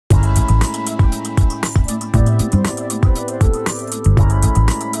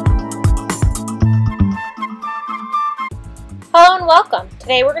welcome.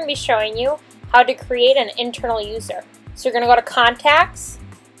 Today we're going to be showing you how to create an internal user. So you're going to go to Contacts,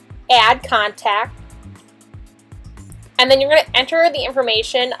 Add Contact, and then you're going to enter the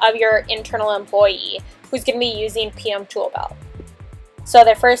information of your internal employee who's going to be using PM Toolbelt. So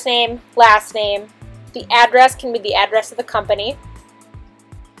their first name, last name, the address can be the address of the company,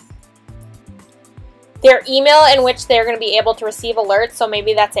 their email in which they're going to be able to receive alerts, so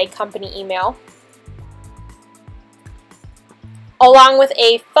maybe that's a company email, along with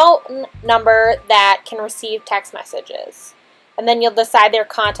a phone number that can receive text messages. And then you'll decide their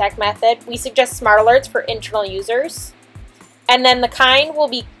contact method. We suggest Smart Alerts for internal users. And then the kind will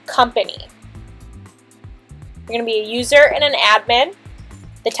be company. You're going to be a user and an admin,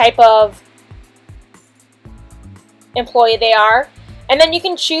 the type of employee they are, and then you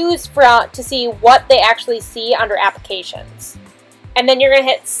can choose to see what they actually see under applications. And then you're going to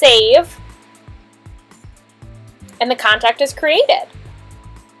hit save, and the contact is created.